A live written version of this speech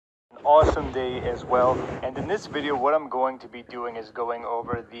awesome day as well. And in this video, what I'm going to be doing is going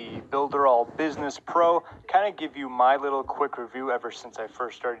over the Builderall Business Pro, kind of give you my little quick review ever since I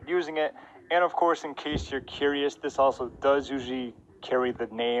first started using it. And of course, in case you're curious, this also does usually carry the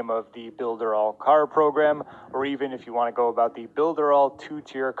name of the Builderall Car program, or even if you want to go about the Builderall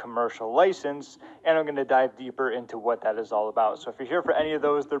 2-tier commercial license, and I'm going to dive deeper into what that is all about. So if you're here for any of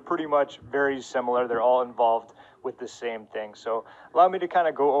those, they're pretty much very similar. They're all involved with the same thing. So allow me to kind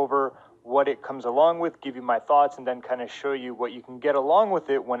of go over what it comes along with, give you my thoughts, and then kind of show you what you can get along with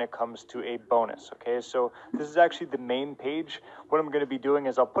it when it comes to a bonus. Okay, so this is actually the main page. What I'm going to be doing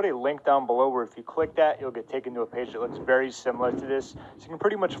is I'll put a link down below where if you click that, you'll get taken to a page that looks very similar to this. So you can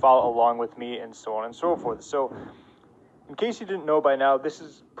pretty much follow along with me and so on and so forth. So in case you didn't know by now, this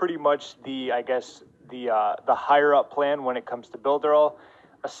is pretty much the, I guess, the higher up plan when it comes to Builderall.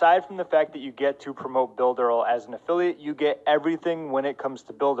 Aside from the fact that you get to promote Builderall as an affiliate, you get everything when it comes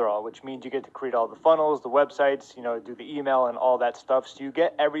to Builderall, which means you get to create all the funnels, the websites, you know, do the email and all that stuff. So you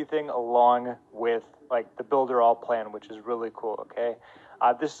get everything along with like the Builderall plan, which is really cool. Okay.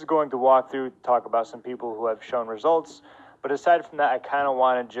 This is going to walk through, talk about some people who have shown results. But aside from that, I kind of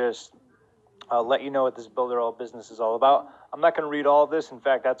want to just let you know what this Builderall business is all about. I'm not going to read all of this. In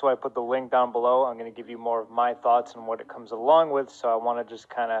fact, that's why I put the link down below. I'm going to give you more of my thoughts and what it comes along with. So I want to just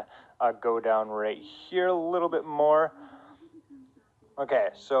kind of go down right here a little bit more. Okay,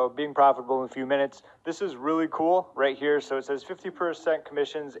 so being profitable in a few minutes. This is really cool right here. So it says 50%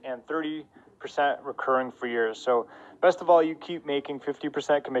 commissions and 30% recurring for years. So best of all, you keep making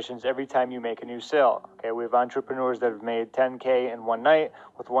 50% commissions every time you make a new sale. Okay, we have entrepreneurs that have made 10K in one night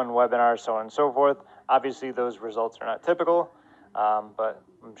with one webinar, so on and so forth. Obviously, those results are not typical, but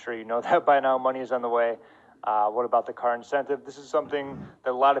I'm sure you know that by now. Money is on the way. What about the car incentive? This is something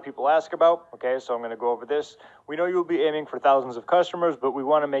that a lot of people ask about. Okay, so I'm going to go over this. We know you'll be aiming for thousands of customers, but we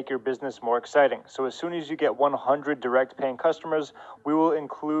want to make your business more exciting. So as soon as you get 100 direct paying customers, we will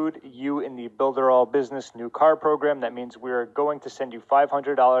include you in the Builderall Business New Car program. That means we're going to send you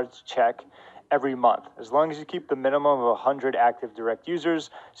 $500 check every month, as long as you keep the minimum of 100 active direct users,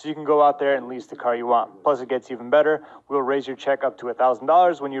 so you can go out there and lease the car you want. Plus, it gets even better. We'll raise your check up to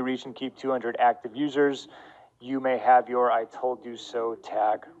 $1,000 when you reach and keep 200 active users. You may have your "I told you so"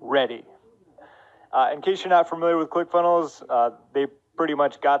 tag ready. In case you're not familiar with ClickFunnels, they pretty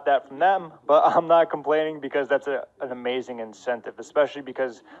much got that from them, but I'm not complaining because that's an amazing incentive, especially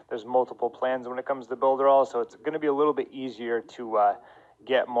because there's multiple plans when it comes to Builderall, so it's going to be a little bit easier to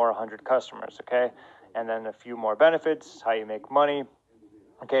get more 100 customers, okay? And then a few more benefits, how you make money.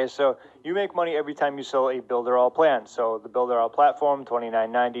 Okay, so you make money every time you sell a Builderall plan. So the Builderall platform,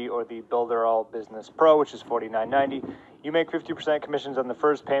 $29.90, or the Builderall Business Pro, which is $49.90. You make 50% commissions on the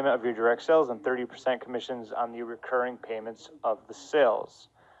first payment of your direct sales and 30% commissions on the recurring payments of the sales.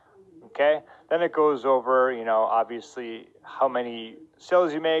 Okay, then it goes over, you know, obviously how many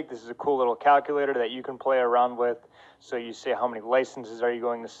sales you make. This is a cool little calculator that you can play around with. So you say how many licenses are you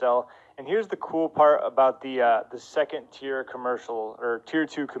going to sell. And here's the cool part about the second tier commercial or tier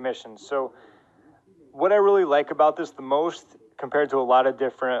 2 commissions. So what I really like about this the most compared to a lot of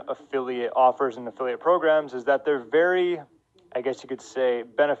different affiliate offers and affiliate programs is that they're very, I guess you could say,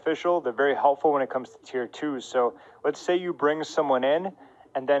 beneficial. They're very helpful when it comes to tier 2. So let's say you bring someone in,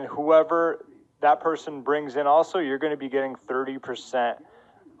 and then whoever that person brings in also, you're going to be getting 30%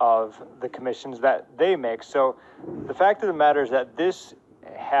 of the commissions that they make. So the fact of the matter is that this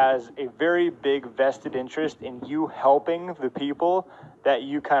has a very big vested interest in you helping the people that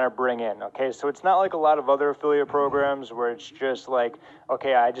you kind of bring in. Okay, so it's not like a lot of other affiliate programs where it's just like,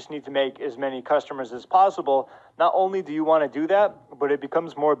 okay, I just need to make as many customers as possible. Not only do you want to do that, but it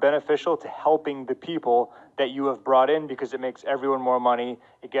becomes more beneficial to helping the people that you have brought in, because it makes everyone more money.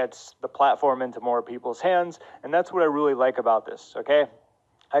 It gets the platform into more people's hands, and that's what I really like about this. Okay,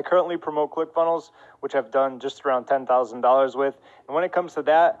 I currently promote ClickFunnels, which I've done just around $10,000 with. And when it comes to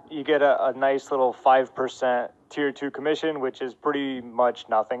that, you get a nice little 5% tier 2 commission, which is pretty much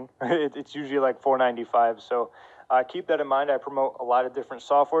nothing. It's usually like $4.95. So keep that in mind. I promote a lot of different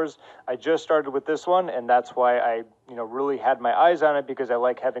softwares. I just started with this one, and that's why I really had my eyes on it, because I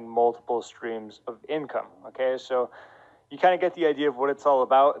like having multiple streams of income. Okay, so you kind of get the idea of what it's all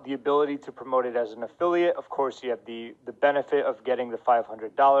about. The ability to promote it as an affiliate. Of course, you have the benefit of getting the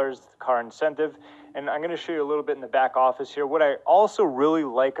 $500, the car incentive. And I'm going to show you a little bit in the back office here. What I also really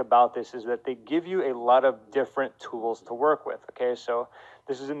like about this is that they give you a lot of different tools to work with. Okay, so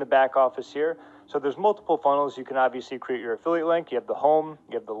this is in the back office here. So there's multiple funnels. You can obviously create your affiliate link. You have the home,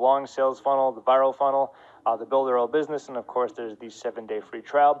 you have the long sales funnel, the viral funnel, the Builderall business, and of course there's the 7-day free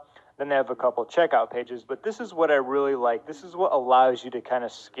trial. Then they have a couple checkout pages, but this is what I really like. This is what allows you to kind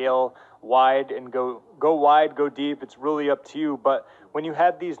of scale wide and go wide, go deep. It's really up to you. But when you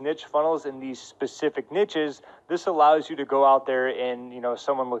have these niche funnels in these specific niches, this allows you to go out there and, you know,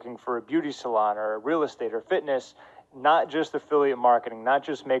 someone looking for a beauty salon or real estate or fitness, not just affiliate marketing, not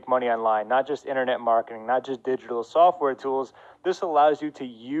just make money online, not just internet marketing, not just digital software tools. This allows you to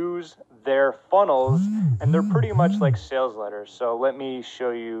use their funnels, and they're pretty much like sales letters. So let me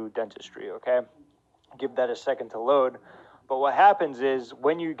show you dentistry, okay? Give that a second to load. But what happens is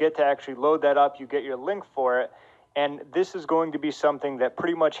when you get to actually load that up, you get your link for it. And this is going to be something that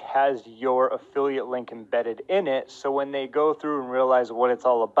pretty much has your affiliate link embedded in it. So when they go through and realize what it's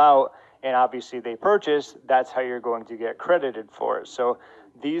all about, and obviously they purchase, that's how you're going to get credited for it. So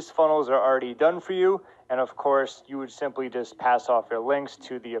these funnels are already done for you. And of course, you would simply just pass off your links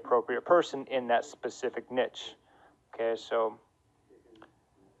to the appropriate person in that specific niche. Okay, so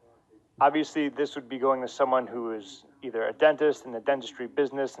obviously this would be going to someone who is either a dentist in the dentistry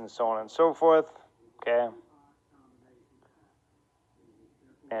business and so on and so forth. Okay.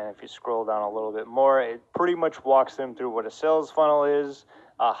 And if you scroll down a little bit more, it pretty much walks them through what a sales funnel is,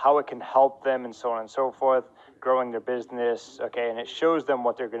 how it can help them, and so on and so forth, growing their business, okay, and it shows them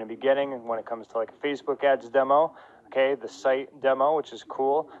what they're going to be getting when it comes to like a Facebook ads demo, okay, the site demo, which is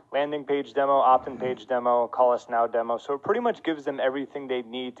cool, landing page demo, opt-in page demo, call us now demo. So it pretty much gives them everything they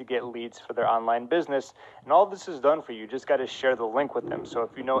need to get leads for their online business, and all this is done for you. You just got to share the link with them. So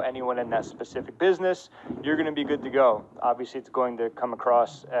if you know anyone in that specific business, you're going to be good to go. Obviously, it's going to come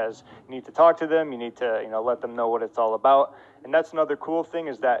across as you need to talk to them, you need to, you know, let them know what it's all about. And that's another cool thing,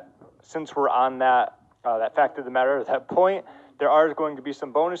 is that since we're on that fact of the matter, that point, there are going to be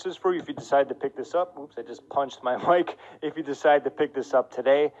some bonuses for you if you decide to pick this up. Oops, I just punched my mic. If you decide to pick this up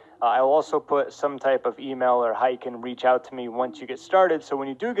today, I'll also put some type of email or how you can reach out to me once you get started. So when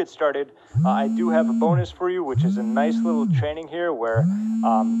you do get started, I do have a bonus for you, which is a nice little training here where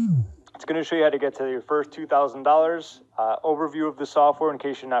it's going to show you how to get to your first $2,000, overview of the software in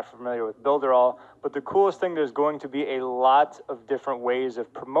case you're not familiar with Builderall. But the coolest thing, there's going to be a lot of different ways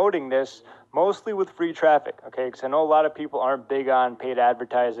of promoting this, mostly with free traffic, okay? Because I know a lot of people aren't big on paid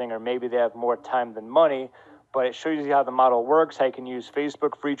advertising, or maybe they have more time than money, but it shows you how the model works, how you can use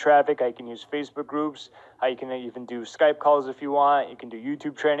Facebook free traffic, how you can use Facebook groups, how you can even do Skype calls if you want, you can do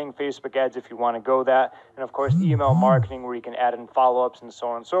YouTube training, Facebook ads if you want to go that, and of course email marketing where you can add in follow-ups and so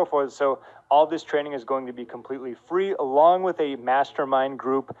on and so forth. So all this training is going to be completely free, along with a mastermind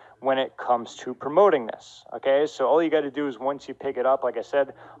group when it comes to promoting this, okay? So all you got to do is once you pick it up, like I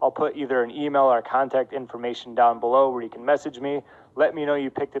said, I'll put either an email or contact information down below where you can message me, let me know you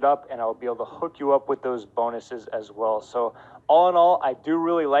picked it up, and I'll be able to hook you up with those bonuses as well. So all in all, I do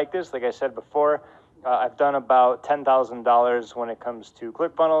really like this. Like I said before, I've done about $10,000 when it comes to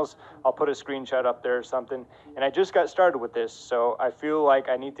ClickFunnels. I'll put a screenshot up there or something. And I just got started with this, so I feel like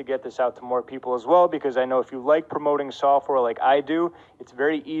I need to get this out to more people as well, because I know if you like promoting software like I do, it's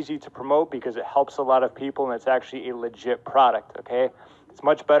very easy to promote because it helps a lot of people, and it's actually a legit product, okay? It's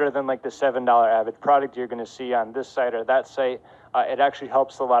much better than like the $7 average product you're going to see on this site or that site. It actually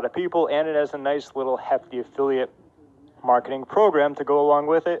helps a lot of people, and it has a nice little hefty affiliate marketing program to go along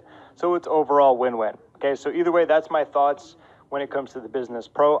with it. So it's overall win-win. Okay, so either way, that's my thoughts when it comes to the Business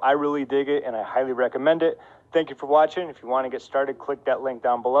Pro. I really dig it, and I highly recommend it. Thank you for watching. If you want to get started, click that link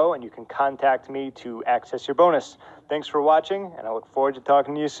down below, and you can contact me to access your bonus. Thanks for watching, and I look forward to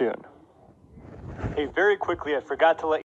talking to you soon. Hey, very quickly, I forgot to let